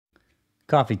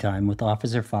Coffee Time with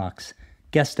Officer Fox,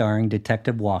 guest starring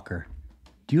Detective Walker.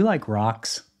 Do you like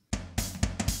rocks?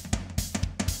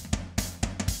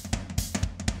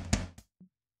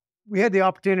 We had the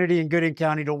opportunity in Gooding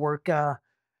County to work a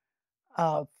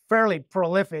fairly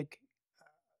prolific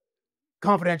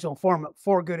confidential informant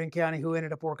for Gooding County, who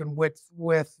ended up working with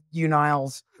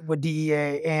UNILES, with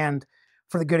DEA, and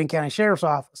for the Gooding County Sheriff's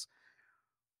Office.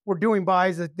 We're doing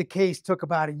buys. The case took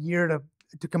about a year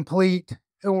to complete,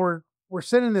 and we're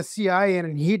sending the CI in,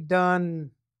 and he'd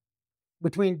done,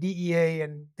 between DEA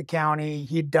and the county,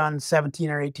 he'd done 17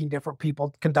 or 18 different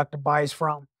people conducted buys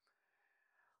from.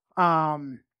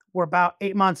 We're about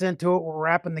 8 months into it. We're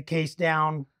wrapping the case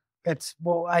down.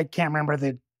 I can't remember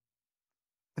the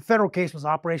federal case was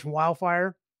Operation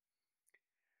Wildfire.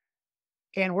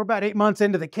 And we're about 8 months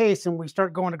into the case, and we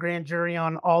start going to grand jury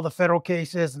on all the federal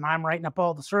cases, and I'm writing up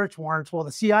all the search warrants. Well,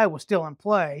 the CI was still in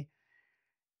play.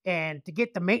 And to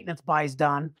get the maintenance buys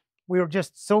done, we were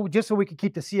just so we could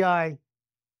keep the CI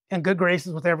in good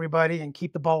graces with everybody and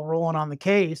keep the ball rolling on the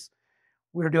case,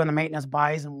 we were doing the maintenance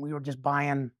buys, and we were just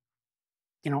buying,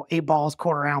 8 balls,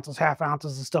 quarter ounces, half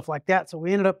ounces, and stuff like that. So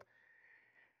we ended up,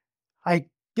 I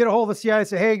get a hold of the CI and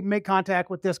say, hey, make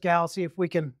contact with this gal, see if we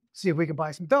can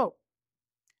buy some dope.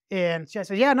 And CI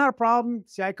says, yeah, not a problem.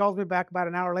 CI calls me back about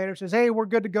an hour later, says, hey, we're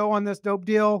good to go on this dope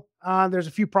deal. There's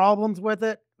a few problems with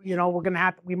it. We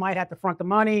might have to front the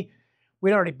money.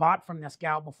 We'd already bought from this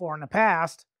gal before in the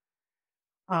past.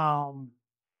 And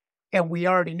we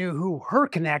already knew who her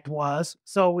connect was.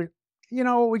 So we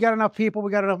got enough people, we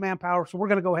got enough manpower. So we're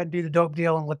going to go ahead and do the dope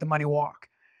deal and let the money walk,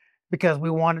 because we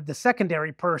wanted the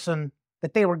secondary person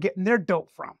that they were getting their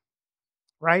dope from.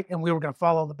 Right. And we were going to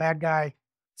follow the bad guy.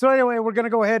 So anyway, we're going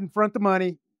to go ahead and front the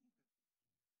money.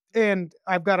 And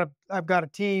I've got a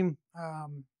team.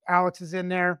 Alex is in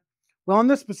there. Well, in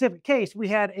this specific case, we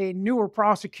had a newer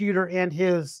prosecutor and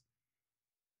his,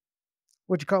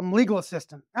 what you call him, legal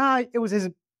assistant. It was his,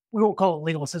 we won't call it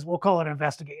legal assistant, we'll call it an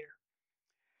investigator.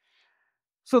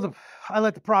 So I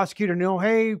let the prosecutor know,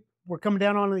 hey, we're coming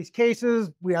down on these cases.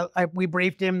 We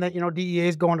briefed him that, DEA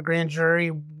is going to grand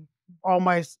jury. All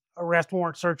my arrest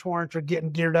warrants, search warrants are getting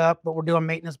geared up, but we're doing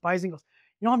maintenance buys. He goes,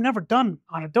 I've never done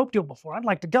on a dope deal before. I'd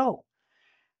like to go.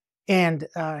 And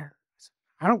I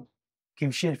don't give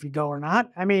a shit if you go or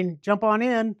not. I mean, jump on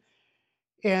in.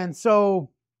 And so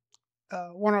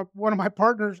one of my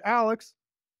partners, Alex,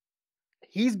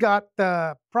 he's got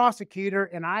the prosecutor,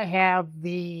 and I have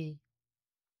the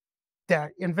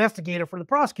investigator for the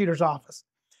prosecutor's office.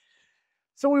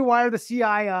 So we wire the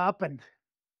CI up, and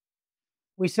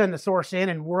we send the source in,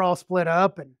 and we're all split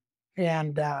up,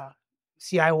 and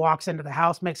CI walks into the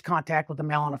house, makes contact with a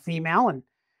male and a female, and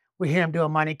we hear him do a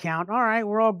money count. All right,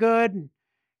 we're all good.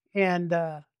 And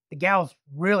the gal's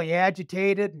really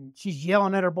agitated, and she's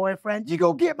yelling at her boyfriend, you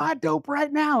go get my dope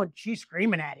right now. And she's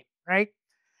screaming at him, right?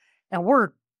 And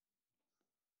we're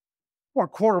a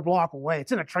quarter block away.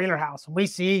 It's in a trailer house, and we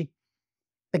see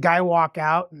the guy walk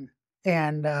out,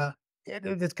 and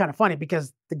it's kind of funny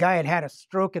because the guy had a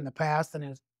stroke in the past,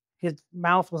 and his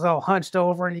mouth was all hunched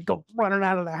over, and he'd go running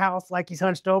out of the house like he's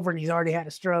hunched over and he's already had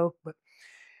a stroke. But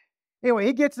anyway,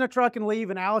 he gets in the truck and leaves,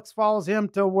 and Alex follows him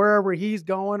to wherever he's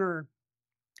going, or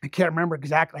I can't remember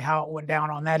exactly how it went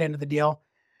down on that end of the deal.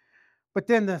 But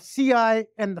then the CI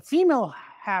and the female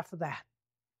half of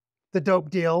the dope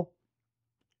deal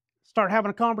start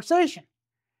having a conversation.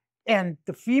 And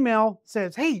the female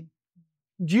says, hey,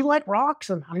 do you like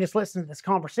rocks? And I'm just listening to this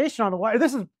conversation on the wire.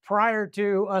 This is prior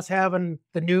to us having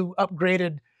the new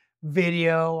upgraded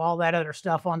video, all that other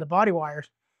stuff on the body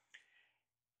wires.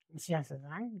 And she says,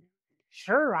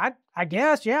 sure, I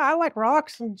guess, yeah, I like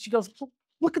rocks. And she goes,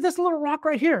 look at this little rock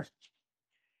right here.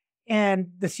 And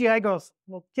the CI goes,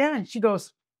 well, yeah. And she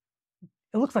goes,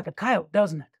 it looks like a coyote,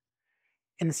 doesn't it?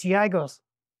 And the CI goes,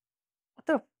 what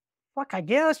the fuck, I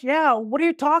guess, yeah, what are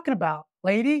you talking about,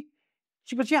 lady?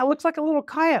 She goes, yeah, it looks like a little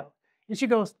coyote. And she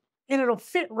goes, and it'll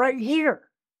fit right here.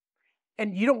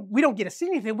 And we don't get to see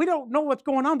anything. We don't know what's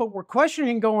going on, but we're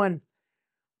questioning, going,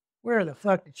 where the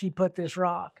fuck did she put this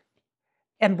rock?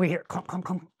 And we hear, clump, clump,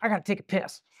 clump. I gotta take a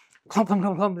piss. Clump, clump,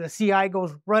 clump, clump. The CI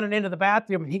goes running into the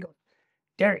bathroom, and he goes,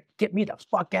 Derek, get me the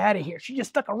fuck out of here. She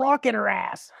just stuck a rock in her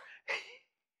ass.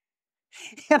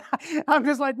 And I'm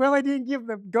just like, well, I didn't give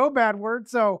the go bad word.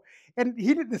 So, and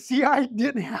the CI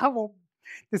didn't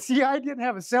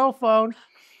have a cell phone.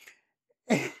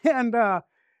 And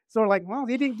so we're like, well,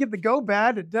 he didn't give the go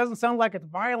bad. It doesn't sound like it's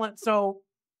violent. So,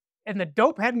 and the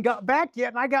dope hadn't got back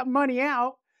yet, and I got money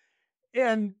out.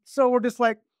 And so we're just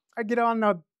like, I get on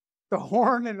the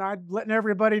horn, and I'm letting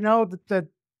everybody know that the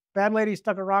bad lady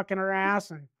stuck a rock in her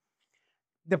ass, and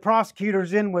the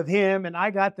prosecutor's in with him, and I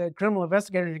got the criminal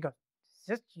investigator, and he goes, "Is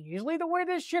this usually the way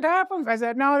this shit happens?" I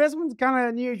said, "No, this one's kind of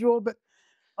unusual, but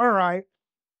all right."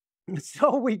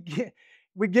 So we get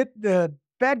the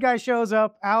bad guy shows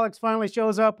up. Alex finally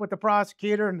shows up with the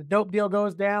prosecutor, and the dope deal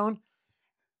goes down.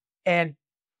 And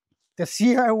the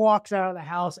CI walks out of the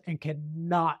house and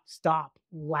cannot stop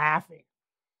laughing.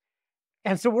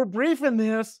 And so we're briefing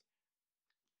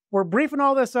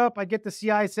all this up. I get the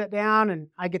CI sit down, and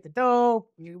I get the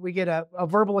dope. We get a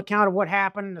verbal account of what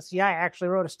happened. The CI actually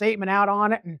wrote a statement out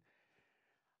on it. And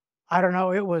I don't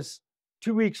know, it was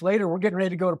 2 weeks later, we're getting ready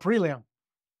to go to prelim.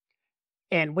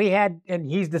 And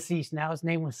he's deceased now. His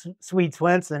name was Swede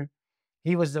Swenson.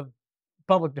 He was the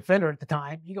public defender at the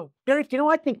time. He goes, "Derek,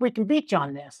 I think we can beat you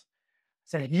on this." I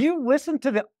said, "Have you listened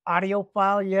to the audio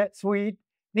file yet, Swede?"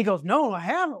 And he goes, "No, I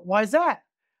haven't. Why is that?"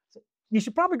 I said, "You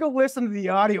should probably go listen to the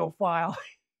audio file."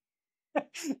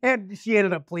 And she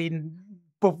ended up pleading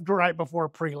right before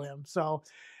prelim. So,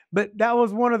 but that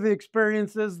was one of the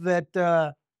experiences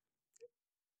that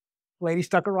lady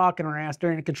stuck a rock in her ass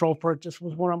during a controlled purchase.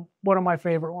 Was one of my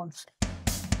favorite ones.